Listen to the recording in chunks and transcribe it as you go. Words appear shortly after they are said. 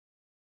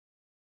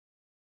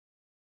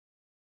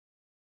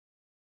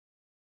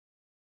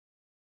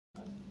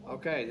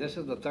Okay, this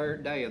is the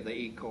third day of the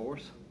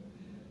e-course.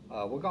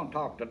 We're going to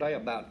talk today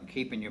about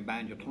keeping your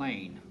banjo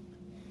clean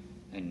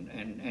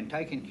and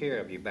taking care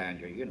of your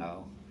banjo. You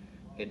know,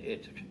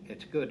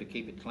 it's good to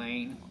keep it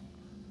clean.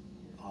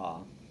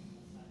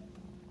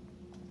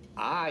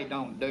 I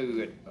don't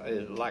do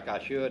it like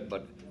I should,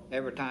 but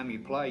every time you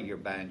play your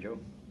banjo,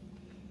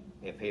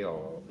 if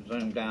he'll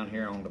zoom down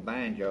here on the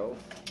banjo.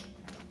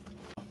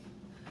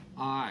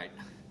 All right.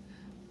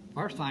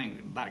 First thing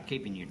about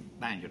keeping your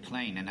banjo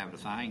clean and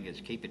everything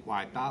is keep it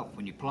wiped off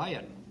when you play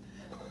it.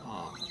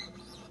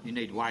 You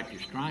need to wipe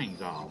your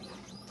strings off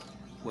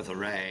with a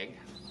rag.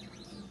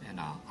 And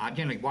I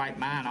generally wipe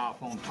mine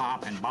off on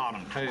top and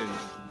bottom too.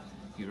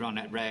 You run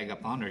that rag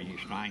up under your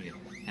string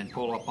and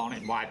pull up on it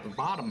and wipe the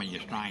bottom of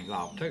your strings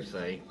off too,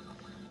 see?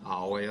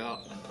 All the way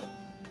up.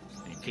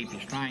 And keep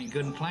your strings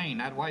good and clean.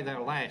 That way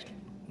they'll last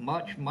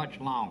much,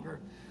 much longer.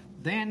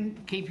 Then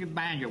keep your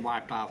banjo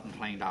wiped off and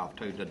cleaned off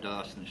too, the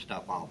dust and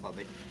stuff off of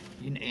it.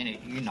 You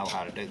know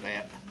how to do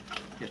that.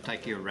 Just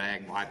take your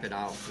rag and wipe it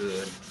off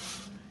good.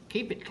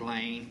 Keep it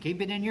clean.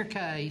 Keep it in your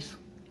case.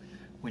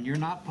 When you're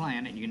not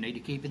playing it, you need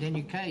to keep it in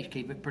your case.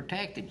 Keep it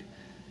protected.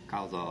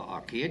 Because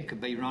a kid could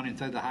be running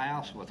through the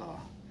house with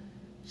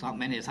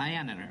something in his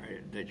hand and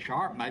that's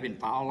sharp, maybe, and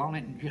fall on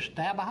it and just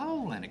stab a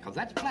hole in it, because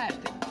that's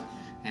plastic.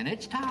 And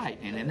it's tight,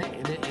 and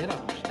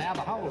it'll stab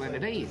a hole in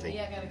it easy.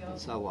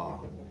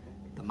 So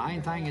the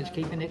main thing is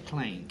keeping it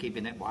clean,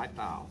 keeping it wiped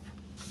off.